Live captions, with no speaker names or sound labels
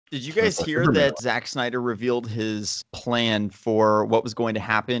Did you guys hear that Zack Snyder revealed his plan for what was going to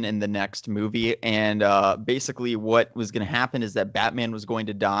happen in the next movie? And basically what was going to happen is that Batman was going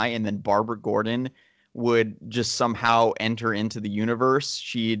to die, and then Barbara Gordon would just somehow enter into the universe.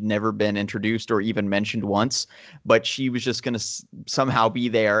 She'd never been introduced or even mentioned once, but she was just going to somehow be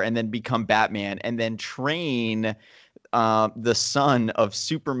there and then become Batman and then train the son of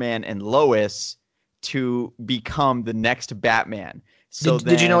Superman and Lois to become the next Batman. So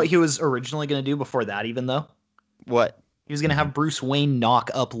did you know what he was originally going to do before that, even though? What? He was going to have Bruce Wayne knock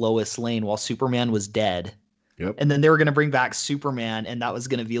up Lois Lane while Superman was dead. Yep. And then they were going to bring back Superman, and that was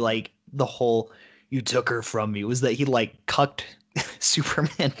going to be like the whole "you took her from me" was that he like cucked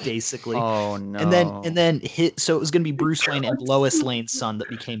Superman basically. Oh no. And then so it was going to be Bruce Wayne and Lois Lane's son that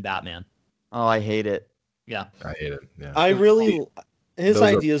became Batman. Oh, I hate it. Yeah. I hate it. Yeah. His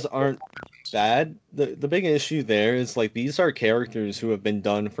ideas aren't bad. The big issue there is like these are characters who have been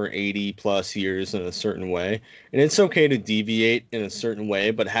done for 80 plus years in a certain way, and it's okay to deviate in a certain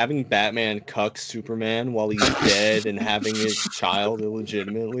way, but having Batman cuck Superman while he's dead and having his child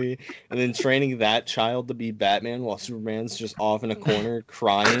illegitimately, and then training that child to be Batman while Superman's just off in a corner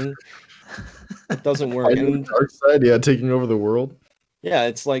crying, it doesn't work. And Darkseid, taking over the world. Yeah,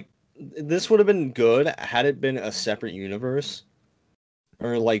 it's like this would have been good had it been a separate universe.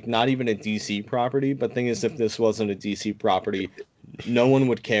 Or like not even a DC property, but thing is, if this wasn't a DC property, no one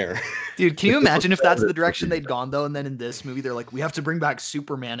would care. Dude, can you imagine if that's the direction they'd gone though? And then in this movie, they're like, "We have to bring back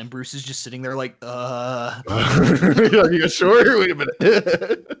Superman," and Bruce is just sitting there like, You sure? Wait a minute.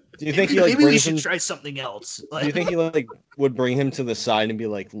 Do you think maybe we should try something else? Do you think he would bring him to the side and be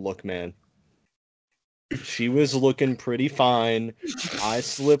like, "Look, man, she was looking pretty fine. I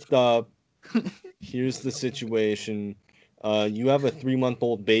slipped up. Here's the situation. You have a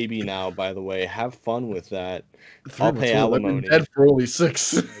 3-month-old baby now, by the way. Have fun with that. I'll pay alimony." I've been dead for only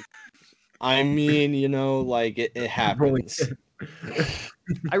 6. I mean, like it happens.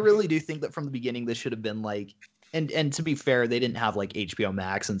 I really do think that from the beginning this should have been like, and to be fair, they didn't have like HBO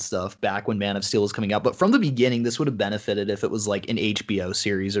Max and stuff back when Man of Steel was coming out. But from the beginning, this would have benefited if it was like an HBO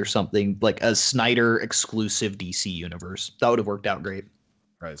series or something, like a Snyder exclusive DC universe. That would have worked out great.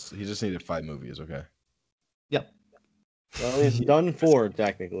 Right. So he just needed 5 movies. Okay. Yep. Well, he's done 4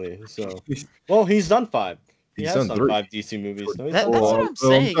 technically. So, well, he's done 5. He has done 5 DC movies. So that's what I'm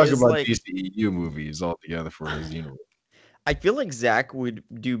saying. I'm talking about DCEU movies altogether for his universe. I feel like Zach would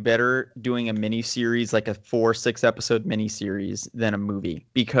do better doing a mini series, like a 4-6 episode mini series, than a movie,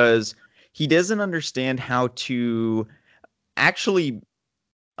 because he doesn't understand how to actually.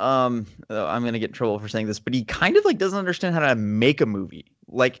 I'm gonna get in trouble for saying this, but he kind of like doesn't understand how to make a movie.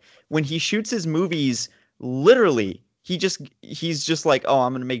 Like when he shoots his movies, literally. He's just like, oh,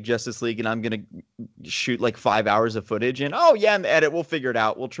 I'm gonna make Justice League and I'm gonna shoot like 5 hours of footage and in the edit we'll figure it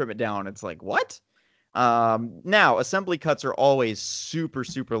out, we'll trim it down. It's like, what? Now assembly cuts are always super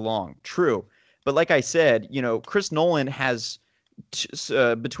super long, true, but like I said, Chris Nolan has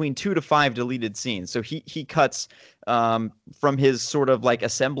between 2 to 5 deleted scenes, so he cuts from his sort of like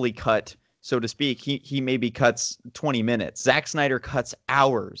assembly cut, so to speak. He maybe cuts 20 minutes. Zack Snyder cuts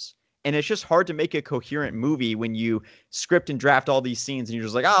hours. And it's just hard to make a coherent movie when you script and draft all these scenes and you're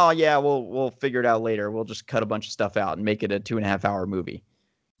just like, oh yeah, we'll figure it out later. We'll just cut a bunch of stuff out and make it a 2.5 hour movie.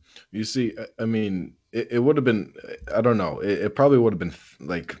 You see, I mean, it would have been, I don't know, it probably would have been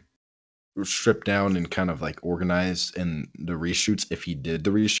like stripped down and kind of like organized in the reshoots if he did the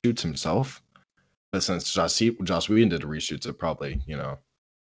reshoots himself. But since Joss Whedon did the reshoots, it probably,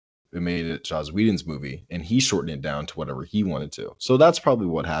 it made it Joss Whedon's movie, and he shortened it down to whatever he wanted to. So that's probably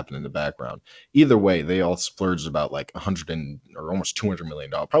what happened in the background. Either way, they all splurged about like or almost $200 million,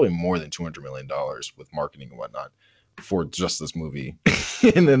 probably more than $200 million with marketing and whatnot for just this movie,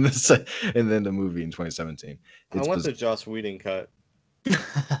 and then the movie in 2017. I want the Joss Whedon cut.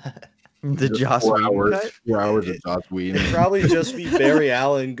 The Joss Whedon cut? 4 hours of Joss Whedon. It'd probably just be Barry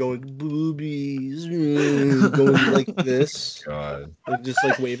Allen going boobies, going like this. God. Just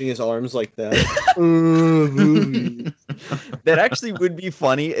like waving his arms like that. That actually would be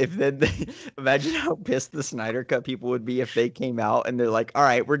funny if imagine how pissed the Snyder Cut people would be if they came out and they're like, all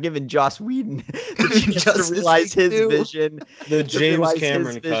right, we're giving Joss Whedon the chance to realize his vision. The James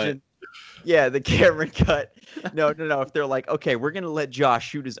Cameron cut. Yeah, the Cameron cut. No. If they're like, okay, we're going to let Josh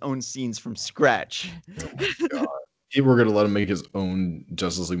shoot his own scenes from scratch. Oh we're going to let him make his own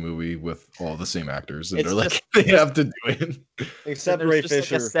Justice League movie with all the same actors. And they're like, they have to do it. Except Ray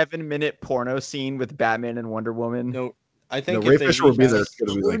Fisher. Like a 7-minute porno scene with Batman and Wonder Woman. No, I think Ray Fisher would be there.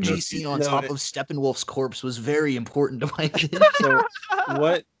 The orgy scene on top of Steppenwolf's corpse was very important to my opinion. So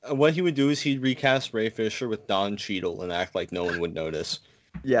what he would do is he'd recast Ray Fisher with Don Cheadle and act like no one would notice.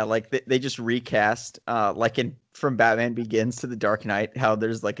 Yeah, like they just recast, like in from Batman Begins to The Dark Knight, how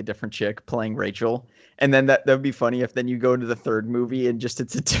there's like a different chick playing Rachel, and then that would be funny if then you go into the third movie and just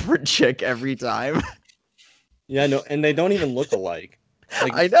it's a different chick every time. Yeah, no, and they don't even look alike.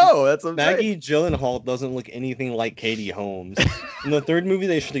 Like I know, that's what I'm Maggie Gyllenhaal doesn't look anything like Katie Holmes. In the third movie,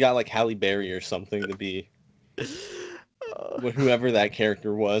 they should have got like Halle Berry or something to be whoever that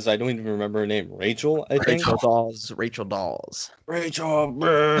character was. I don't even remember her name. Rachel, I think. Rachel Dawes. Rachel,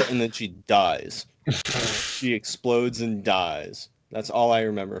 brr, and then she dies. She explodes and dies. That's all I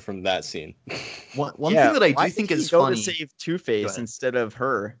remember from that scene. One thing that I do think is funny. To save Two-Face instead of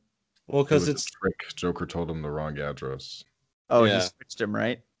her. Well, because it's a trick. Joker told him the wrong address. Oh, yeah. He switched him,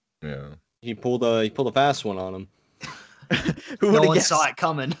 right? Yeah. He pulled a fast one on him. No one saw it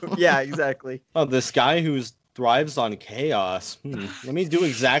coming. Yeah, exactly. Oh, this guy who thrives on chaos. Let me do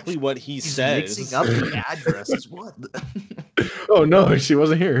exactly what he says. Mixing up the addresses. What? Oh no, she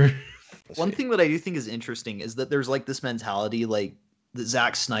wasn't here. One thing that I do think is interesting is that there's like this mentality, like that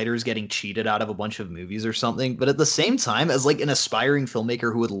Zack Snyder's getting cheated out of a bunch of movies or something. But at the same time, as like an aspiring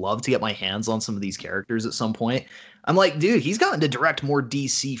filmmaker who would love to get my hands on some of these characters at some point, I'm like, dude, he's gotten to direct more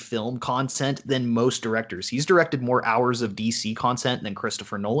DC film content than most directors. He's directed more hours of DC content than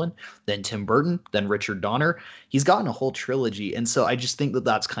Christopher Nolan, than Tim Burton, than Richard Donner. He's gotten a whole trilogy. And so I just think that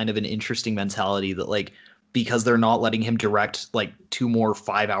that's kind of an interesting mentality that like, because they're not letting him direct like 2 more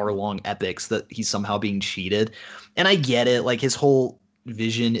 5-hour long epics, that he's somehow being cheated. And I get it. Like his whole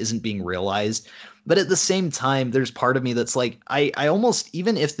vision isn't being realized. But at the same time, there's part of me that's like, I almost,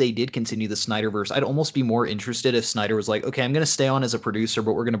 even if they did continue the Snyderverse, I'd almost be more interested if Snyder was like, okay, I'm going to stay on as a producer,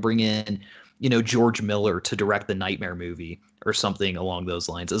 but we're going to bring in, you know, George Miller to direct the Nightmare movie or something along those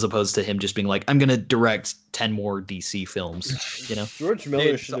lines, as opposed to him just being like, I'm going to direct 10 more DC films, you know? George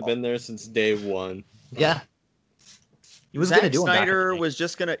Miller should have been there since day one. Yeah. He was going to do Snyder was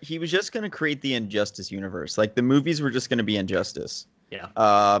just going to create the Injustice universe. Like the movies were just going to be Injustice. Yeah.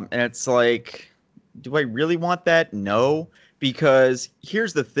 And it's like, do I really want that? No, because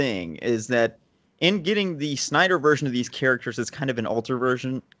here's the thing is that in getting the Snyder version of these characters, it's kind of an altered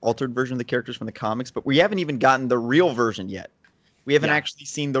version of the characters from the comics, but we haven't even gotten the real version yet. We haven't actually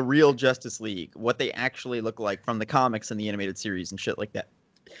seen the real Justice League, what they actually look like from the comics and the animated series and shit like that.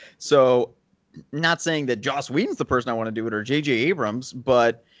 So not saying that Joss Whedon's the person I want to do it or J.J. Abrams,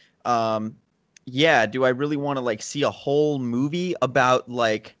 but yeah, do I really want to like see a whole movie about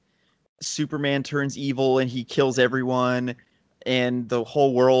like Superman turns evil and he kills everyone and the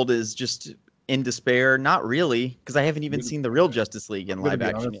whole world is just in despair? Not really, because I haven't even seen the real Justice League in live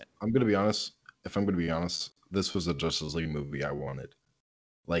action yet. I'm going to be honest. If I'm going to be honest, this was a Justice League movie I wanted.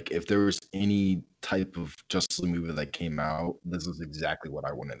 Like, if there was any type of Justice League movie that came out, this is exactly what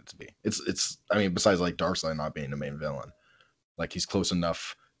I wanted it to be. It's. I mean, besides like Darkseid not being the main villain, like he's close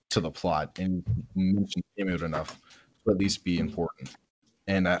enough to the plot and mentioned him enough to at least be important.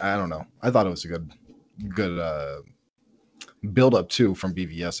 And I don't know. I thought it was a good build up too from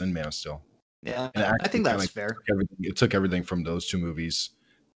BVS and Man of Steel. Yeah, I think that's fair. It took everything from those 2 movies,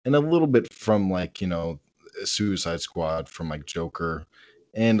 and a little bit from like, you know, Suicide Squad, from like Joker,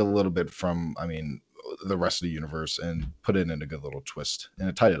 and a little bit from, I mean, the rest of the universe, and put it in a good little twist, and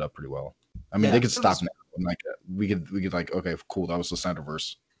it tied it up pretty well. I mean, they could stop now. And like we could like, okay, cool, that was the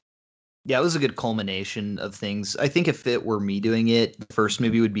Snyderverse. Yeah, it was a good culmination of things. I think if it were me doing it, the first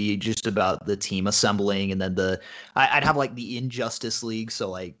movie would be just about the team assembling, and then I'd have like the Injustice League, so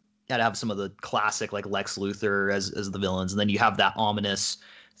like I'd have some of the classic like Lex Luthor as the villains, and then you have that ominous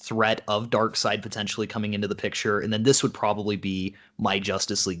threat of Darkseid potentially coming into the picture, and then this would probably be my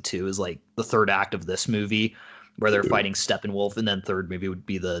Justice League 2 is like the third act of this movie where they're fighting Steppenwolf, and then third movie would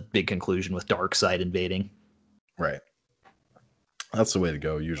be the big conclusion with Darkseid invading. Right. That's the way to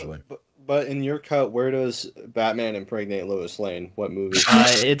go usually. But in your cut, where does Batman impregnate Lois Lane? What movie?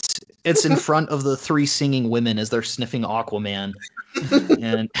 It's in front of the 3 singing women as they're sniffing Aquaman.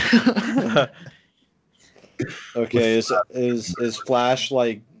 And okay, is Flash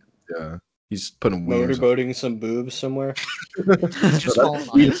like? Yeah, he's putting motorboating some boobs somewhere. He's just falling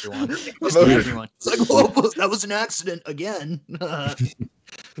on everyone. It's like, whoa, that was an accident again.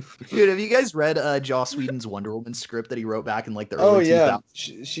 Dude, have you guys read Joss Whedon's Wonder Woman script that he wrote back in like the early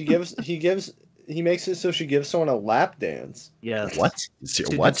 2000s? He makes it so she gives someone a lap dance. Yeah. What? To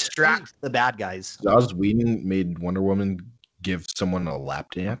distract the bad guys. Joss Whedon made Wonder Woman give someone a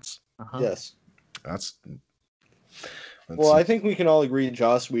lap dance? Uh-huh. Yes. Well, I think we can all agree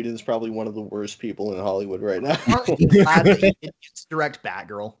Joss Whedon's probably one of the worst people in Hollywood right now. Aren't you glad that he didn't direct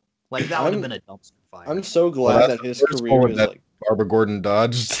Batgirl? Like, that would have been a dumpster fire. I'm so glad that his career is like... Barbara Gordon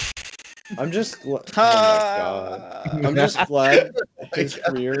dodged. I'm just oh my god. I'm just glad his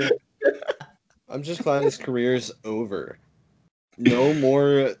career. I'm just glad his career is over. No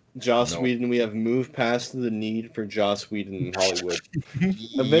more Joss Whedon. We have moved past the need for Joss Whedon in Hollywood.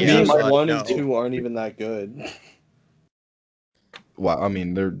 Avengers 1 and 2 aren't even that good. Well, I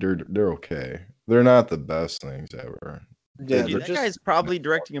mean, they're okay. They're not the best things ever. Yeah, Dude, that guy's probably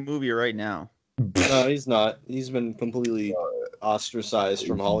directing a movie right now. No, he's not. He's been completely ostracized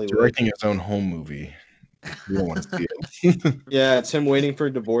from Hollywood. Directing his own home movie. You don't want to see it. Yeah, it's him waiting for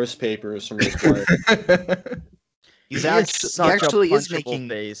divorce papers from his wife. He actually is making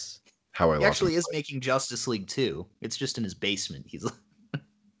face. He actually is making Justice League 2. It's just in his basement. He's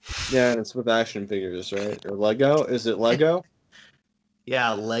yeah, and it's with action figures, right? Or Lego? Is it Lego?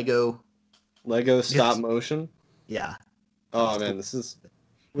 Yeah, Lego stop motion? Yeah. Oh man, this is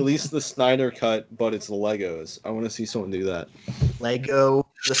release the Snyder cut, but it's the Legos. I want to see someone do that. Lego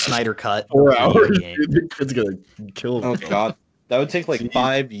the Snyder cut. 4 hours. The kid's gonna kill him. Oh god. That would take like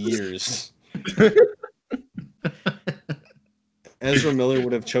 5 years. Ezra Miller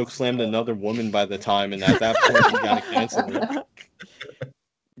would have chokeslammed another woman by the time, and at that point he got canceled.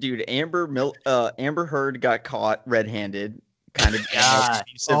 Dude, Amber Heard got caught red-handed. Kind of.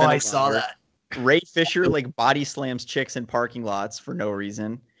 I saw that. Ray Fisher body slams chicks in parking lots for no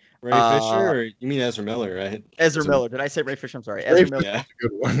reason. Ray Fisher, or you mean Ezra Miller, right? Ezra Miller. Did I say Ray Fisher? I'm sorry. Ezra Miller. Yeah,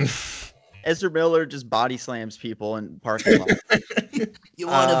 good one. Ezra Miller just body slams people in parking lots. You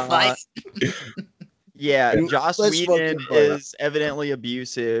want to fight? Yeah, Joss Whedon is evidently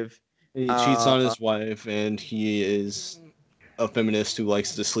abusive. He cheats on his wife, and he is a feminist who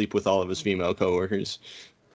likes to sleep with all of his female coworkers.